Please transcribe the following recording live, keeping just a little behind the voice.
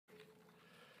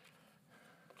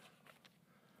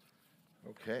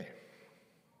Okay.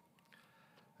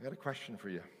 I got a question for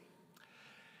you.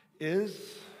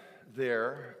 Is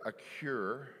there a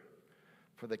cure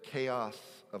for the chaos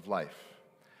of life?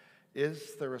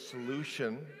 Is there a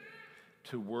solution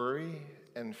to worry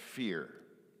and fear?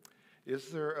 Is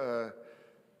there a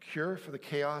cure for the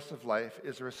chaos of life?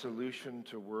 Is there a solution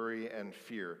to worry and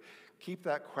fear? Keep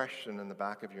that question in the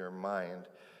back of your mind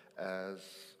as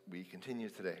we continue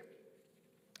today.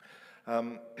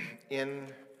 In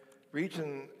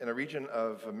a region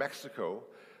of Mexico,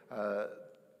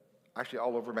 actually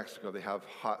all over Mexico, they have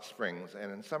hot springs,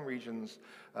 and in some regions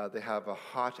they have a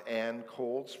hot and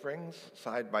cold springs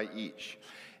side by each.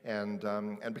 And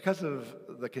because of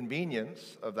the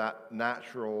convenience of that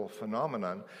natural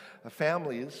phenomenon,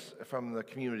 families from the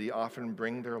community often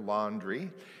bring their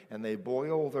laundry and they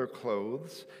boil their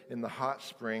clothes in the hot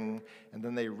spring and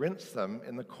then they rinse them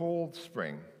in the cold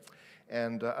spring.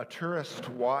 And a tourist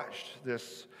watched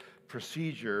this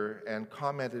procedure and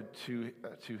commented to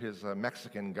his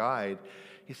Mexican guide.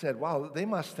 He said, "Wow, they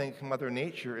must think Mother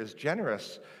Nature is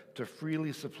generous to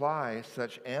freely supply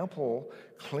such ample,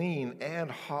 clean, and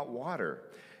hot water."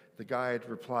 The guide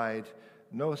replied,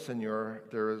 "No, senor,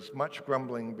 there is much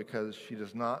grumbling because she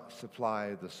does not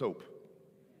supply the soap."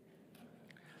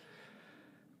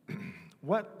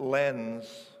 What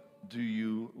lens do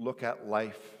you look at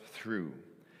life through?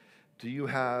 Do you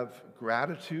have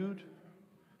gratitude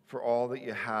for all that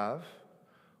you have,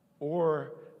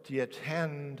 or do you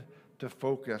tend to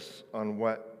focus on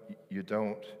what you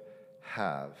don't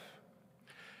have?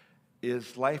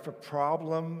 Is life a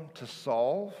problem to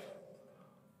solve,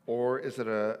 or is it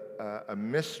a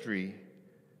mystery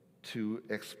to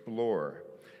explore?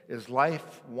 Is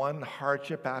life one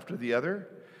hardship after the other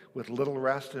with little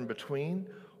rest in between,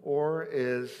 or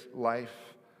is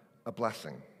life a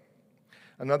blessing?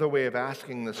 Another way of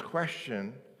asking this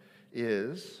question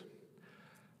is,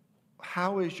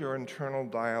 how is your internal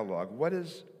dialogue? What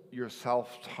is your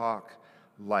self-talk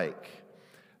like?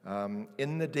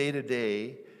 In the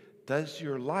day-to-day, does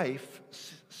your life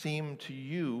seem to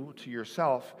you, to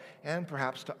yourself, and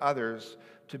perhaps to others,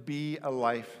 to be a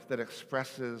life that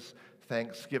expresses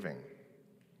thanksgiving?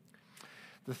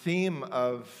 The theme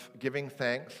of giving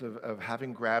thanks, of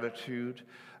having gratitude,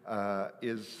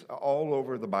 is all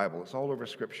over the Bible. It's all over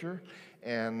Scripture,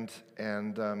 and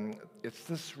it's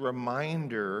this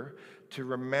reminder to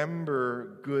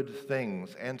remember good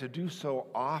things and to do so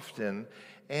often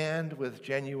and with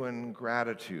genuine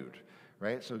gratitude,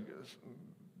 right? So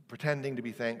pretending to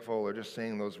be thankful or just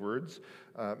saying those words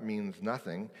means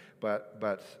nothing, but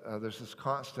there's this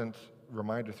constant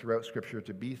reminder throughout Scripture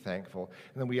to be thankful,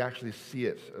 and then we actually see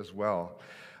it as well.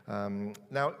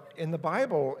 Now, in the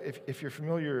Bible, if you're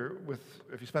familiar with,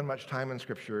 if you spend much time in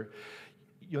Scripture,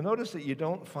 you'll notice that you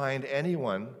don't find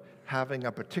anyone having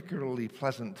a particularly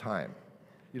pleasant time.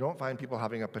 You don't find people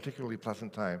having a particularly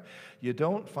pleasant time. You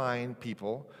don't find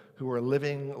people who are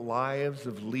living lives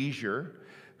of leisure,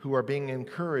 who are being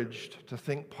encouraged to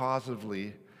think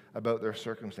positively about their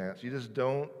circumstance. You just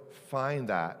don't find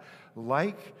that.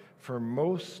 Like for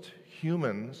most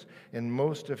humans in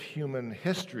most of human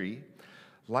history,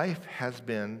 life has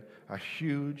been a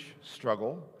huge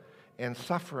struggle, and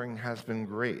suffering has been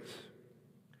great.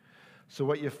 So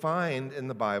what you find in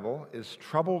the Bible is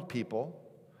troubled people,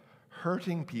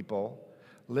 hurting people,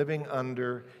 living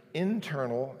under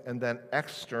internal and then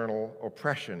external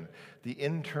oppression. The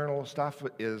internal stuff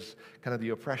is kind of the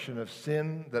oppression of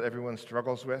sin that everyone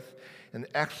struggles with, and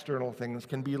the external things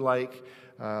can be like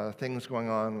things going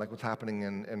on, like what's happening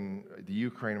in the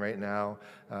Ukraine right now,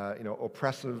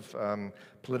 oppressive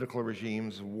political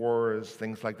regimes, wars,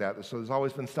 things like that. So there's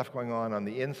always been stuff going on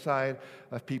the inside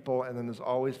of people, and then there's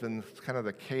always been kind of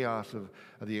the chaos of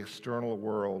the external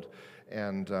world,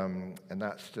 and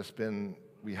that's just been,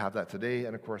 we have that today,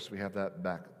 and of course we have that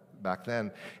back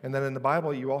then. And then in the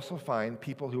Bible, you also find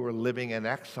people who are living in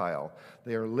exile.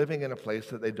 They are living in a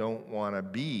place that they don't want to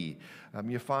be.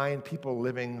 You find people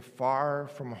living far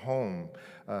from home,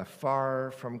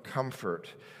 far from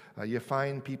comfort. You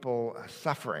find people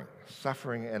suffering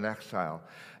in exile.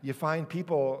 You find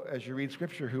people, as you read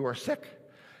Scripture, who are sick.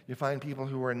 You find people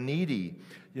who are needy.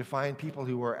 You find people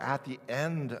who are at the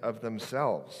end of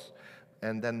themselves.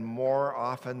 And then more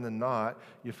often than not,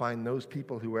 you find those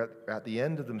people who are at the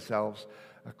end of themselves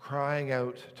crying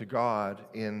out to God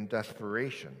in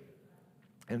desperation.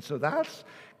 And so that's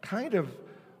kind of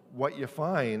what you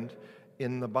find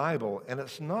in the Bible. And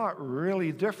it's not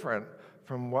really different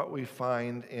from what we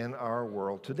find in our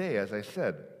world today, as I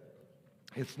said.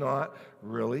 It's not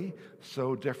really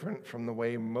so different from the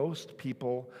way most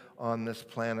people on this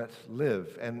planet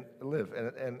live. And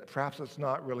perhaps it's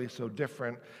not really so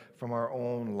different from our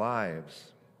own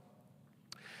lives.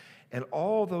 And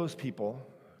all those people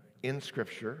in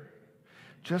Scripture,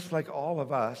 just like all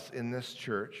of us in this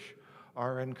church,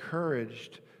 are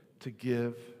encouraged to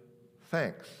give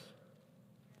thanks.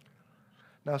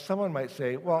 Now, someone might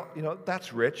say, well,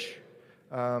 that's rich.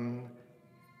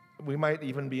 We might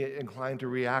even be inclined to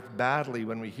react badly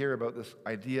when we hear about this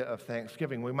idea of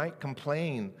thanksgiving. We might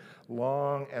complain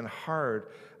long and hard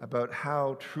about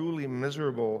how truly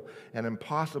miserable and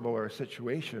impossible our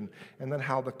situation, and then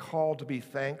how the call to be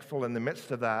thankful in the midst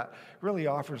of that really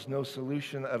offers no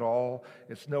solution at all.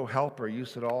 It's no help or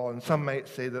use at all. And some might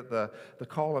say that the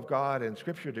call of God in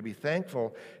Scripture to be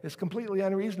thankful is completely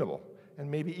unreasonable and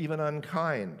maybe even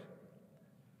unkind.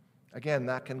 Again,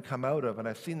 that can come out of, and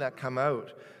I've seen that come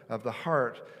out of the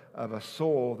heart of a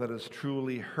soul that is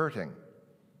truly hurting.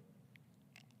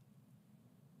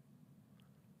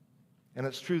 And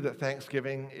it's true that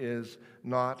Thanksgiving is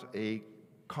not a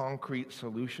concrete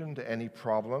solution to any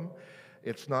problem.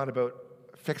 It's not about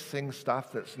fixing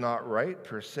stuff that's not right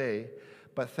per se,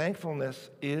 but thankfulness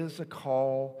is a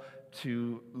call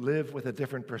to live with a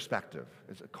different perspective.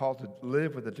 It's a call to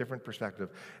live with a different perspective.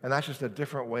 And that's just a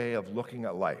different way of looking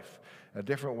at life, a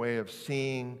different way of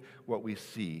seeing what we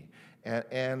see,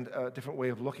 and a different way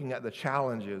of looking at the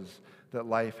challenges that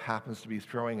life happens to be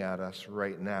throwing at us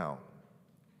right now.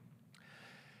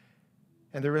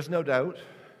 And there is no doubt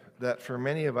that for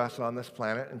many of us on this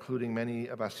planet, including many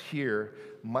of us here,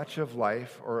 much of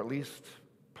life, or at least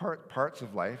parts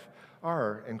of life,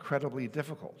 are incredibly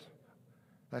difficult.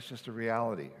 That's just a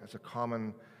reality. It's a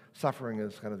common suffering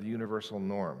is kind of the universal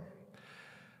norm.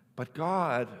 But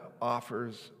God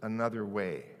offers another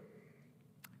way.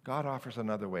 God offers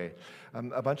another way.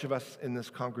 A bunch of us in this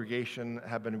congregation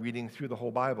have been reading through the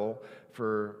whole Bible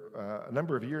for a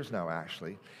number of years now,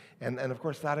 actually. And of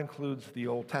course, that includes the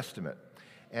Old Testament.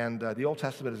 And the Old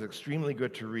Testament is extremely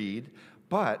good to read.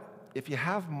 But if you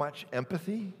have much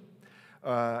empathy,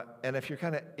 and if you're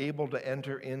kind of able to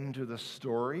enter into the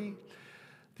story,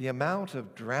 the amount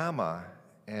of drama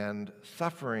and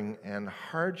suffering and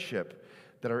hardship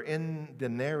that are in the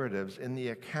narratives, in the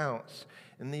accounts,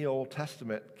 in the Old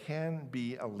Testament can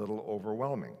be a little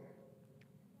overwhelming.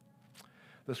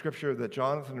 The scripture that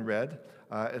Jonathan read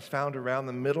is found around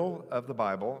the middle of the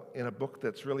Bible in a book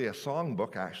that's really a song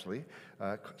book, actually,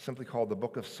 simply called the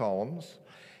Book of Psalms.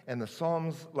 And the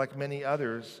Psalms, like many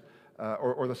others,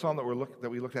 or the psalm that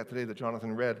we looked at today that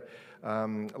Jonathan read,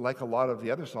 like a lot of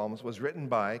the other psalms, was written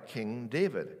by King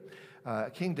David.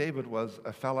 King David was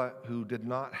a fella who did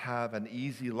not have an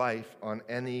easy life on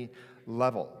any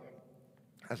level.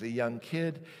 As a young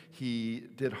kid, he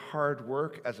did hard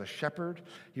work as a shepherd.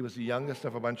 He was the youngest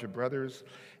of a bunch of brothers,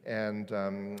 and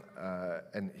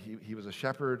he was a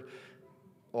shepherd.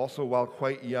 Also, while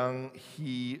quite young,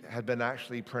 he had been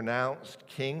actually pronounced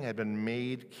king, had been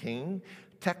made king,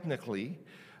 technically,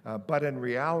 but in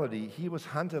reality, he was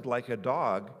hunted like a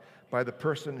dog by the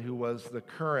person who was the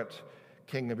current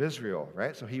king of Israel,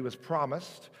 right? So he was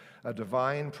promised, a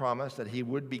divine promise that he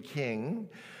would be king,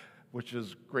 which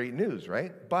is great news,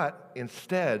 right? But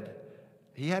instead,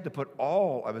 he had to put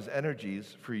all of his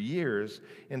energies for years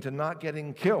into not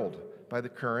getting killed by the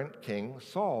current king,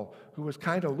 Saul, who was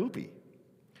kind of loopy.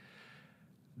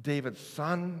 David's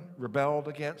son rebelled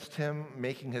against him,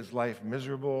 making his life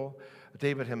miserable.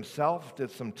 David himself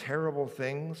did some terrible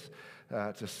things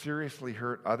to seriously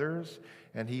hurt others,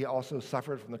 and he also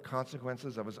suffered from the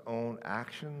consequences of his own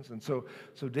actions. And so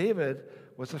David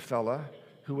was a fella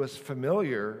who was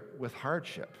familiar with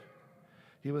hardship.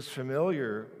 He was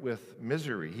familiar with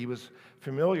misery. He was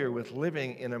familiar with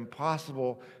living in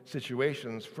impossible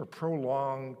situations for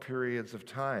prolonged periods of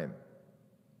time.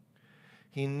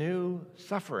 He knew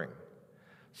suffering.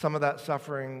 Some of that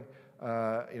suffering,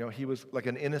 he was like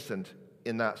an innocent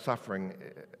in that suffering.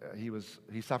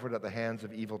 He suffered at the hands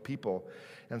of evil people.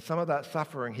 And some of that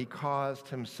suffering he caused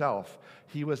himself.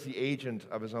 He was the agent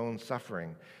of his own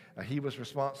suffering. He was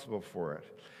responsible for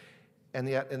it. And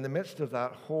yet, in the midst of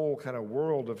that whole kind of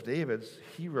world of David's,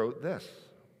 he wrote this: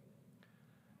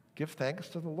 "Give thanks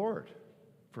to the Lord,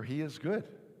 for he is good.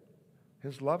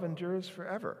 His love endures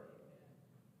forever."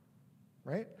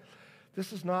 Right?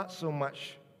 This is not so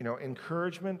much,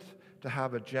 encouragement to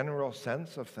have a general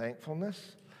sense of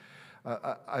thankfulness.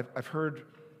 I've heard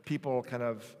people kind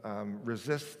of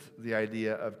resist the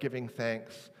idea of giving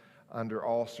thanks under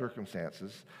all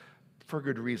circumstances. for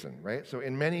good reason, right? So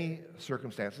in many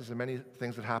circumstances and many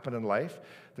things that happen in life,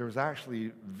 there was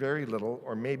actually very little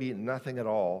or maybe nothing at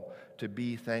all to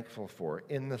be thankful for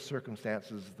in the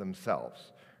circumstances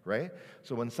themselves, right?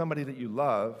 So when somebody that you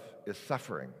love is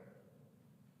suffering,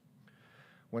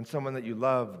 when someone that you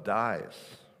love dies,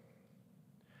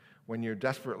 when you're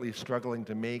desperately struggling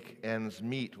to make ends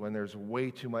meet, when there's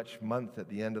way too much month at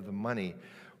the end of the money,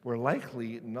 we're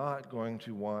likely not going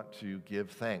to want to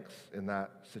give thanks in that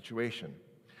situation.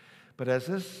 But as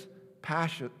this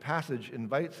passage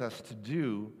invites us to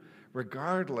do,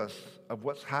 regardless of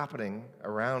what's happening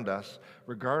around us,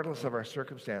 regardless of our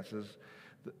circumstances,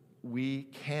 we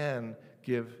can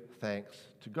give thanks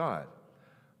to God.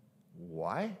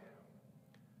 Why?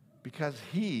 Because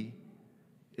He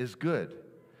is good.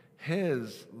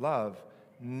 His love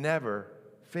never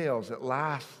fails. It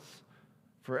lasts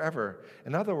forever.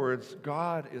 In other words,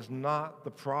 God is not the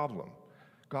problem.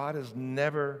 God is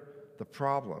never the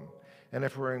problem. And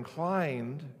if we're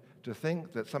inclined to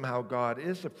think that somehow God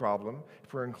is the problem,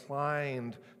 if we're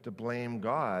inclined to blame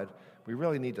God, we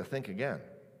really need to think again.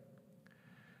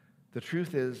 The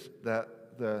truth is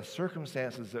that the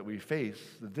circumstances that we face,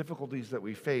 the difficulties that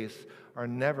we face, are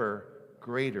never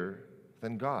greater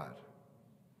than God.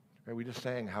 Right? We just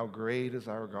sang, "How great is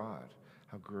our God."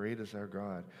 How great is our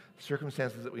God. The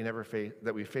circumstances that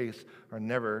we face are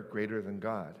never greater than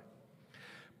God.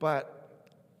 But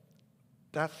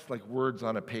that's like words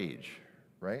on a page,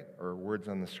 right? Or words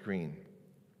on the screen.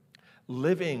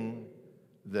 Living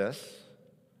this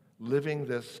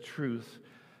truth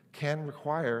can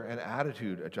require an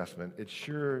attitude adjustment. It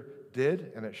sure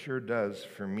did, and it sure does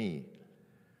for me.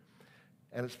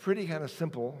 And it's pretty kind of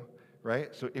simple,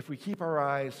 right? So if we keep our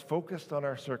eyes focused on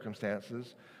our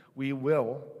circumstances, we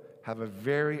will have a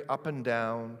very up and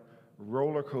down,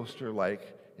 roller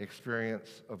coaster-like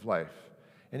experience of life.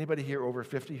 Anybody here over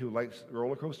 50 who likes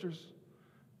roller coasters?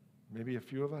 Maybe a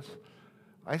few of us?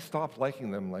 I stopped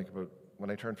liking them like about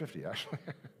when I turned 50, actually.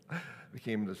 It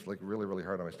became just like really, really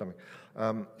hard on my stomach.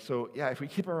 So yeah, if we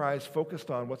keep our eyes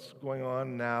focused on what's going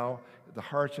on now, the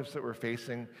hardships that we're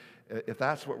facing, if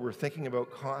that's what we're thinking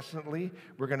about constantly,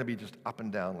 we're going to be just up and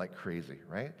down like crazy,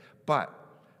 right? But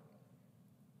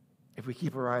if we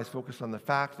keep our eyes focused on the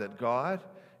fact that God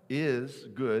is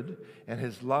good and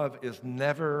His love is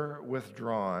never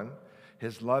withdrawn,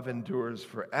 His love endures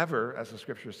forever, as the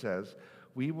Scripture says,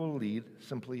 we will lead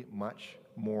simply much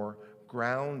more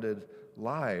grounded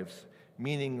lives,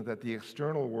 meaning that the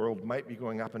external world might be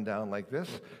going up and down like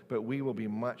this, but we will be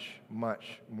much,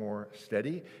 much more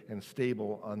steady and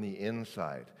stable on the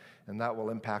inside. And that will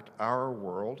impact our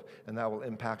world, and that will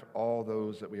impact all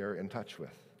those that we are in touch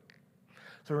with.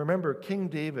 So remember, King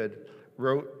David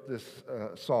wrote this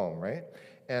psalm, right?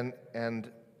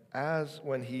 And as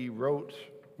when he wrote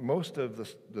most of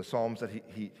the psalms that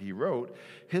he wrote,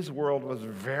 his world was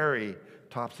very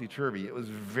topsy-turvy. It was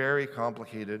very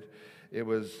complicated. It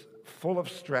was full of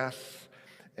stress,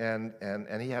 and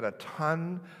he had a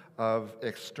ton of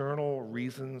external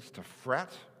reasons to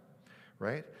fret,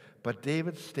 right? But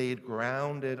David stayed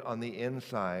grounded on the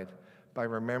inside by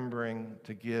remembering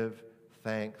to give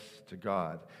thanks to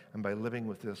God. And by living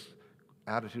with this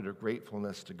attitude of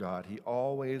gratefulness to God, he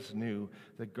always knew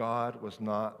that God was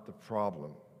not the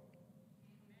problem.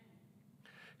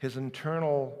 His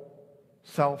internal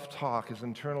self-talk, his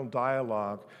internal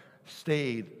dialogue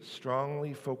stayed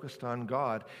strongly focused on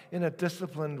God in a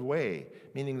disciplined way,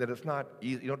 meaning that it's not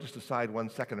easy. You don't just decide 1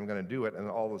 second I'm going to do it, and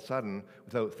all of a sudden,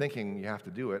 without thinking, you have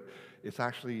to do it. It's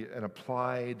actually an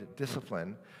applied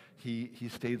discipline. He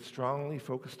stayed strongly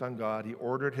focused on God. He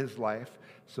ordered his life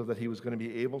so that he was going to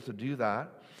be able to do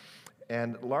that.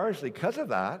 And largely because of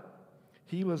that,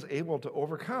 he was able to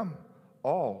overcome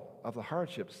all of the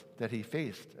hardships that he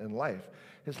faced in life.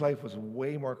 His life was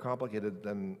way more complicated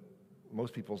than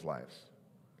most people's lives.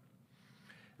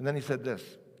 And then he said this,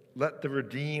 "Let the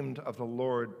redeemed of the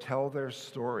Lord tell their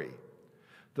story,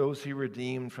 those he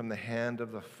redeemed from the hand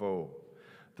of the foe.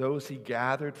 Those he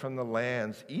gathered from the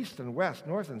lands, east and west,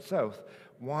 north and south,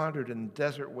 wandered in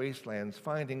desert wastelands,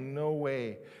 finding no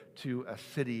way to a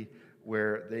city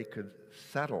where they could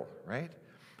settle," right?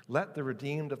 Let the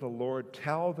redeemed of the Lord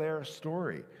tell their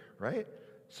story, right?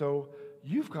 So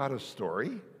you've got a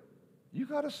story. You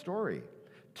got a story.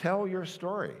 Tell your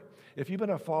story. If you've been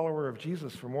a follower of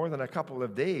Jesus for more than a couple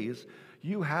of days,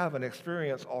 you have an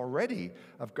experience already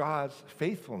of God's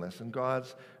faithfulness and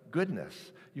God's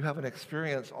goodness. You have an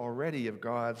experience already of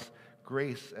God's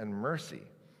grace and mercy.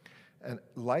 And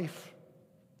life,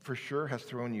 for sure, has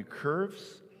thrown you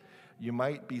curves. You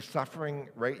might be suffering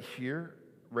right here,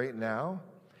 right now.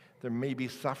 There may be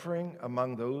suffering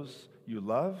among those you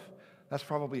love. That's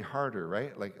probably harder,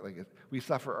 right? We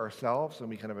suffer ourselves and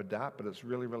we kind of adapt, but it's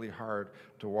really, really hard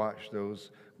to watch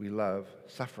those we love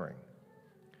suffering.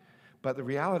 But the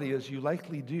reality is you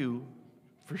likely do,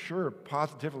 for sure,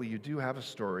 positively, you do have a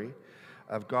story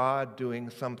of God doing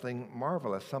something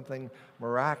marvelous, something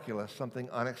miraculous, something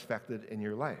unexpected in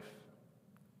your life.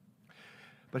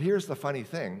 But here's the funny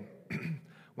thing.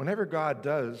 Whenever God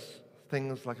does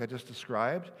things like I just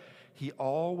described, he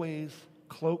always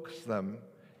cloaks them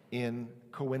in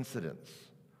coincidence.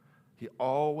 He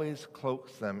always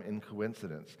cloaks them in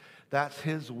coincidence. That's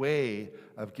his way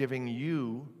of giving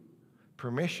you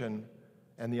permission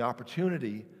and the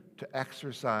opportunity to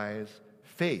exercise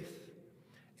faith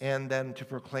and then to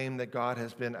proclaim that God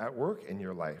has been at work in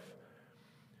your life.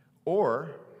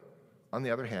 Or, on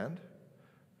the other hand,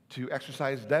 to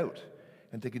exercise doubt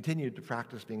and to continue to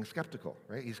practice being skeptical,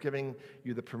 right? He's giving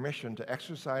you the permission to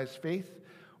exercise faith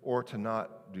or to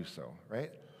not do so,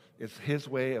 right? It's his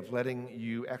way of letting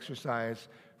you exercise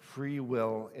free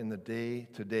will in the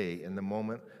day-to-day, in the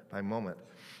moment by moment.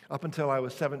 Up until I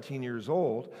was 17 years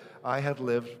old, I had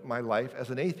lived my life as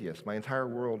an atheist. My entire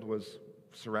world was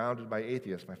surrounded by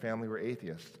atheists. My family were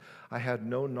atheists. I had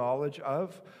no knowledge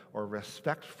of or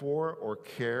respect for or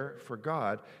care for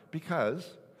God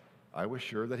because I was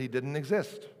sure that he didn't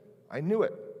exist. I knew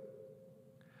it.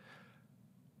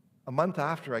 A month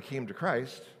after I came to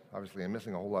Christ, obviously I'm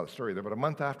missing a whole lot of story there, but a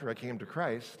month after I came to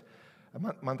Christ, a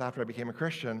month after I became a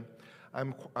Christian,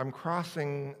 I'm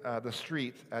crossing the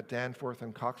street at Danforth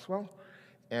and Coxwell,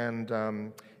 and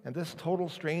this total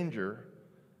stranger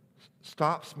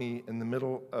stops me in the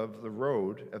middle of the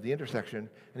road, of the intersection,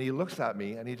 and he looks at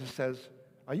me and he just says,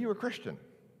 "Are you a Christian?"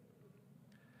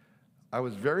 I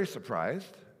was very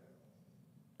surprised.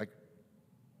 I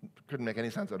couldn't make any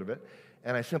sense out of it,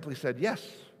 and I simply said, "Yes."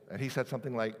 And he said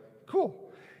something like,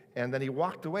 "Cool." And then he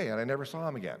walked away, and I never saw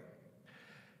him again.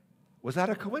 Was that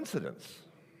a coincidence?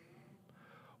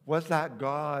 Was that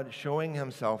God showing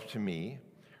himself to me,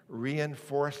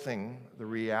 reinforcing the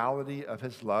reality of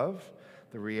his love,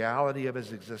 the reality of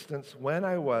his existence when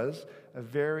I was a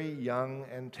very young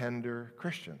and tender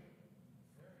Christian?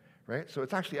 Right? So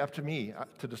it's actually up to me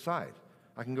to decide.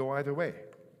 I can go either way.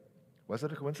 Was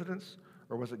it a coincidence,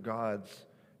 or was it God's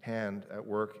hand at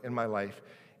work in my life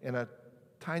in a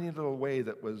tiny little way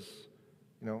that was,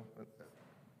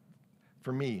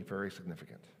 for me, very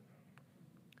significant?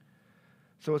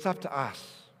 So it's up to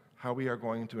us how we are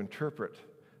going to interpret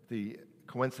the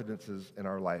coincidences in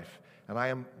our life. And I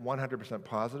am 100%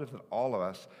 positive that all of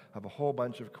us have a whole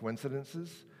bunch of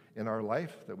coincidences in our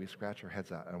life that we scratch our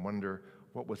heads at and wonder,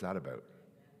 what was that about?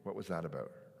 What was that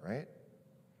about, right?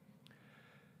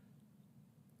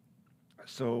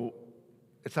 So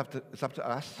it's up to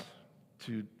us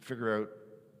to figure out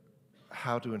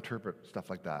how to interpret stuff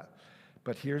like that.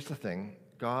 But here's the thing.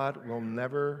 God will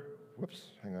never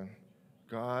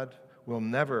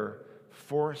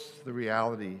force the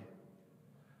reality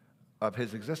of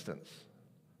his existence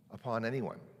upon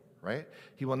anyone, right?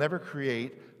 He will never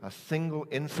create a single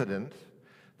incident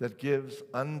that gives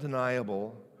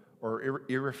undeniable or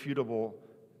irrefutable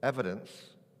evidence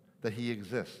that he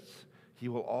exists. He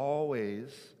will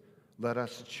always let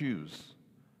us choose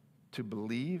to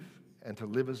believe and to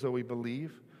live as though we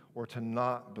believe, or to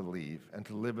not believe and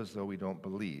to live as though we don't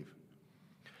believe.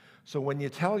 So when you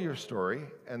tell your story,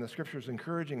 and the scripture is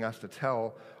encouraging us to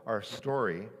tell our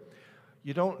story,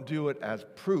 you don't do it as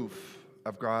proof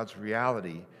of God's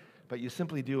reality, but you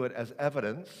simply do it as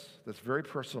evidence that's very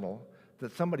personal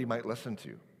that somebody might listen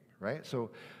to, right?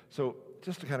 So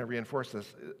just to kind of reinforce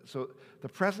this, so the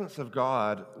presence of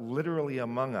God literally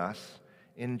among us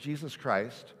in Jesus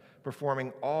Christ,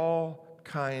 performing all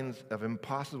kinds of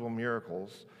impossible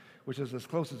miracles, which is as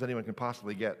close as anyone can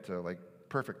possibly get to like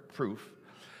perfect proof,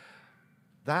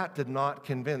 that did not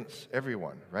convince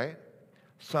everyone, right?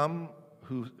 Some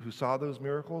who saw those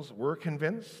miracles were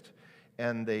convinced,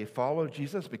 and they followed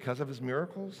Jesus because of his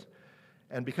miracles.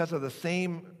 And because of the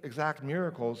same exact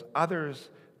miracles, others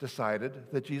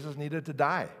decided that Jesus needed to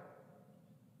die.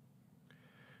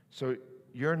 So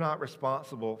you're not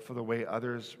responsible for the way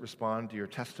others respond to your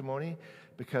testimony,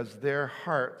 because their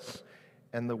hearts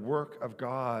and the work of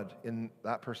God in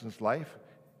that person's life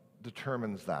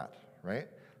determines that, right?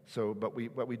 So, but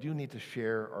we do need to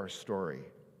share our story,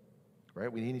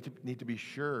 right? We need to be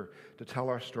sure to tell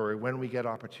our story when we get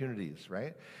opportunities,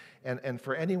 right? And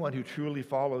for anyone who truly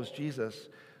follows Jesus,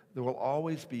 there will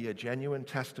always be a genuine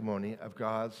testimony of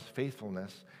God's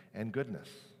faithfulness and goodness.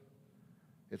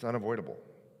 It's unavoidable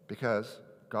because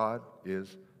God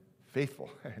is faithful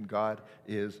and God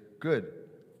is good.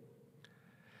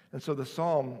 And so the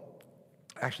psalm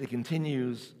actually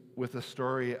continues with the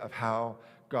story of how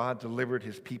God delivered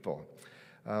his people.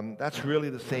 That's really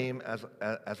the same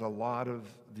as a lot of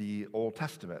the Old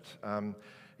Testament. And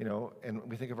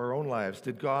we think of our own lives.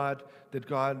 Did God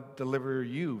deliver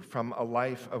you from a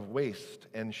life of waste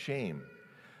and shame?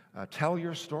 Tell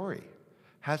your story.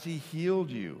 Has he healed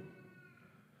you?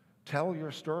 Tell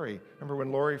your story. Remember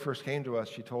when Lori first came to us,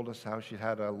 she told us how she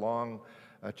had a long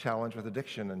challenge with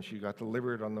addiction, and she got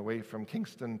delivered on the way from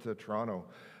Kingston to Toronto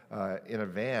in a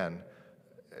van.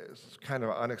 It's kind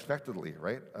of unexpectedly,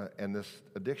 right? And this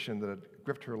addiction that had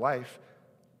gripped her life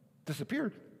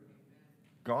disappeared.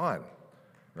 Gone.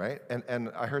 Right?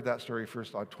 And I heard that story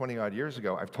first 20-odd years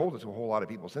ago. I've told it to a whole lot of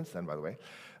people since then, by the way.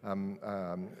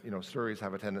 Stories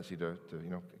have a tendency to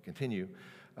continue.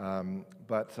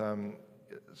 But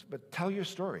tell your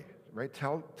story, right?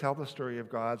 Tell the story of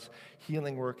God's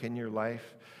healing work in your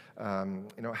life.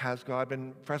 Has God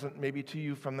been present maybe to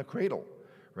you from the cradle,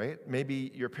 right?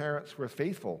 Maybe your parents were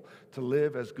faithful to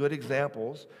live as good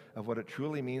examples of what it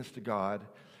truly means to God,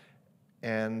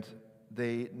 and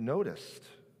they noticed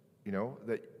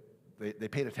that they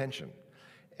paid attention.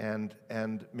 And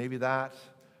maybe that,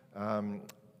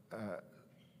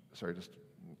 just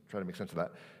try to make sense of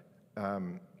that.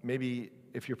 Maybe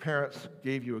if your parents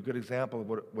gave you a good example of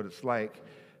what it's like,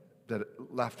 that it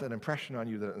left an impression on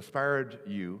you, that it inspired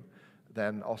you,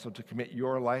 then also to commit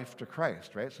your life to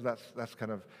Christ, right? So that's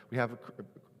kind of, we have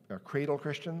cradle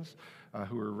Christians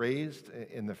who were raised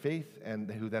in the faith and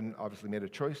who then obviously made a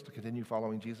choice to continue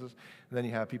following Jesus. And then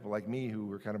you have people like me who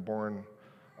were kind of born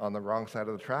on the wrong side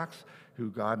of the tracks, who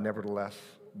God nevertheless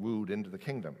wooed into the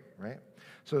kingdom, right?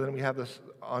 So then we have this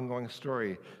ongoing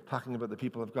story talking about the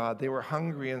people of God. They were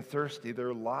hungry and thirsty.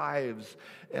 Their lives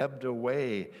ebbed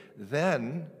away.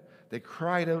 Then they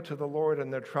cried out to the Lord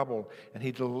in their trouble, and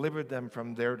he delivered them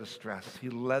from their distress. He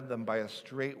led them by a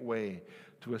straight way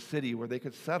to a city where they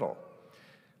could settle.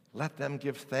 Let them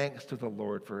give thanks to the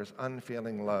Lord for his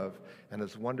unfailing love and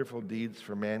his wonderful deeds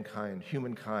for mankind,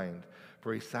 humankind,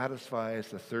 for he satisfies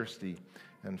the thirsty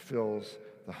and fills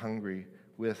the hungry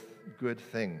with good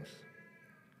things.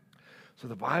 So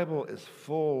the Bible is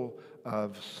full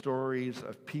of stories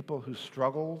of people who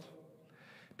struggled,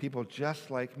 people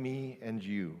just like me and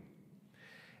you.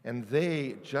 And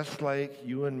they, just like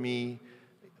you and me,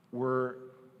 were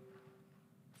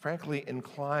frankly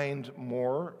inclined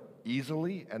more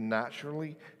easily and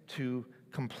naturally to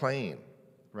complain,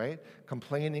 right?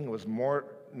 Complaining was more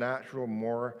natural,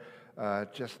 more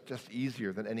just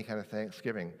easier than any kind of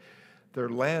thanksgiving. Their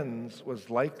lens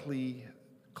was likely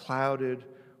clouded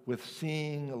with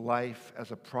seeing life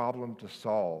as a problem to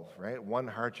solve, right? One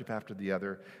hardship after the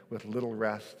other with little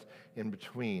rest in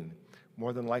between.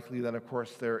 More than likely then, of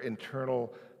course, their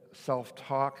internal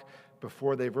self-talk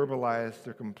before they verbalized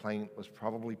their complaint was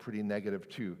probably pretty negative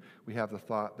too. We have the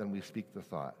thought, then we speak the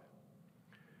thought,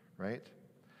 right?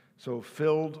 So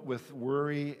filled with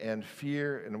worry and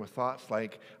fear and with thoughts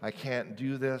like, I can't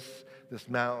do this, this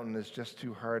mountain is just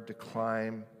too hard to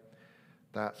climb.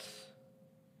 That's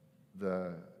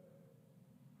the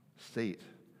state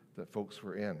that folks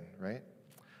were in, right?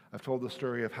 I've told the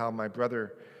story of how my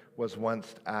brother was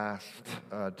once asked,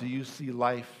 do you see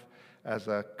life as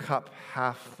a cup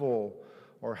half full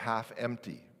or half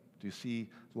empty? Do you see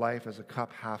life as a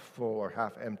cup half full or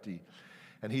half empty?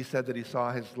 And he said that he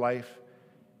saw his life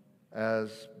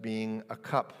as being a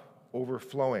cup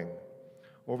overflowing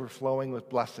with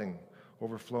blessing,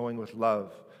 overflowing with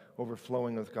love,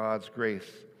 overflowing with God's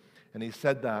grace. And he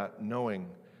said that knowing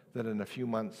that in a few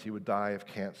months he would die of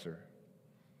cancer.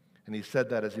 And he said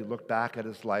that as he looked back at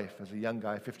his life as a young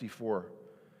guy, 54,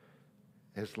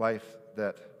 his life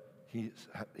that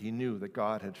he knew that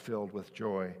God had filled with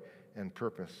joy and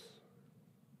purpose.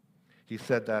 He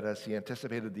said that as he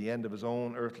anticipated the end of his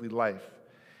own earthly life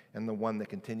and the one that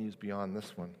continues beyond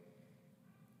this one.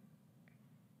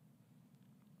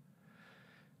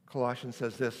 Colossians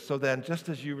says this, so then, just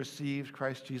as you received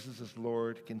Christ Jesus as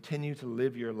Lord, continue to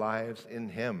live your lives in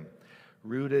him,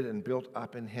 rooted and built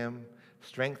up in him,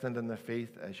 strengthened in the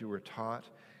faith as you were taught,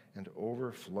 and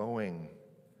overflowing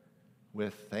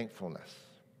with thankfulness,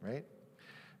 right?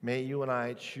 May you and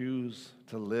I choose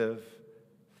to live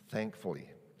thankfully.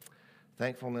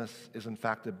 Thankfulness is, in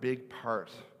fact, a big part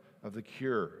of the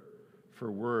cure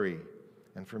for worry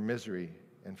and for misery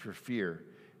and for fear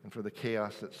and for the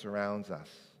chaos that surrounds us.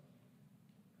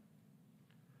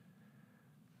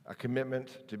 A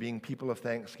commitment to being people of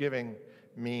thanksgiving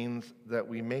means that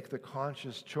we make the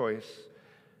conscious choice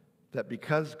that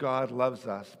because God loves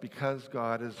us, because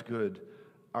God is good,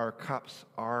 our cups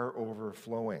are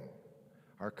overflowing.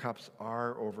 Our cups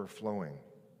are overflowing.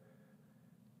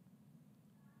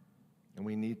 And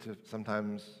we need to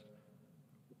sometimes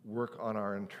work on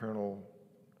our internal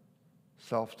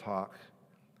self-talk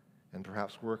and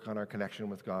perhaps work on our connection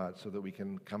with God so that we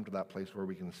can come to that place where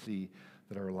we can see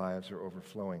that our lives are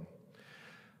overflowing.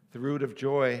 The root of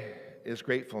joy is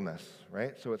gratefulness,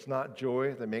 right? So it's not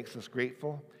joy that makes us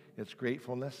grateful, it's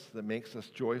gratefulness that makes us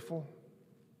joyful.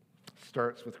 It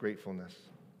starts with gratefulness.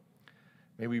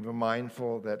 May we be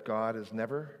mindful that God is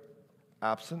never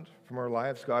absent from our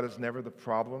lives. God is never the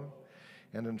problem.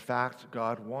 And in fact,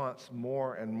 God wants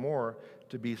more and more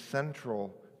to be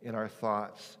central in our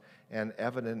thoughts and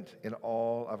evident in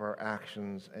all of our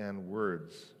actions and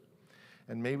words.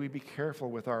 And may we be careful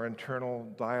with our internal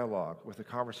dialogue, with the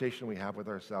conversation we have with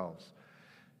ourselves.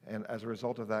 And as a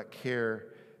result of that care,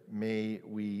 may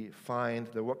we find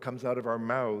that what comes out of our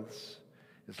mouths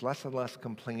is less and less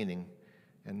complaining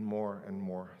and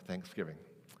more thanksgiving.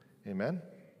 Amen?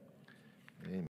 Amen.